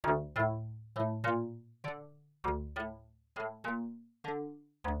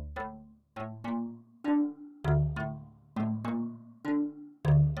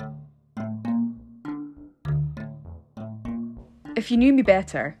If you knew me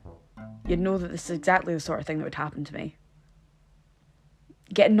better, you'd know that this is exactly the sort of thing that would happen to me.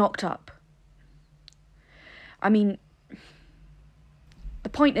 Getting knocked up. I mean, the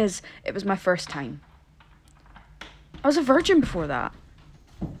point is, it was my first time. I was a virgin before that.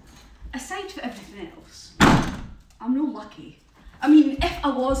 Aside from everything else, I'm no lucky. I mean, if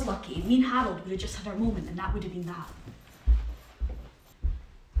I was lucky, me and Harold would have just had our moment and that would have been that.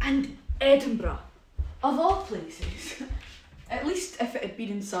 And Edinburgh, of all places, at least if it had been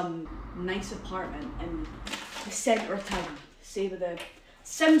in some nice apartment in the centre of town, say with the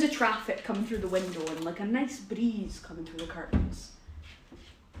sounds of traffic coming through the window and like a nice breeze coming through the curtains.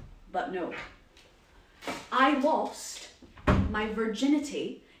 But no, I lost my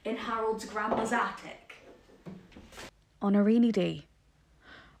virginity in Harold's grandma's attic. On a rainy day,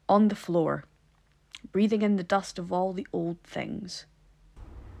 on the floor, breathing in the dust of all the old things.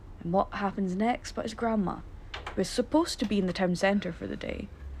 And what happens next but his grandma, who was supposed to be in the town centre for the day.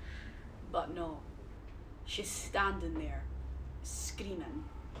 But no, she's standing there, screaming.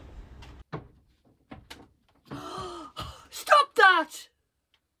 Stop that!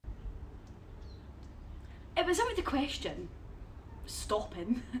 It was out of the question.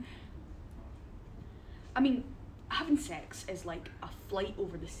 Stopping. I mean, having sex is like a flight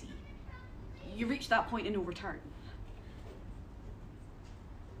over the sea. You reach that point and no return.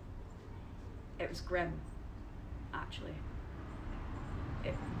 It was grim, actually.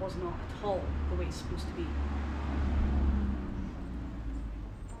 It was not at all the way it's supposed to be.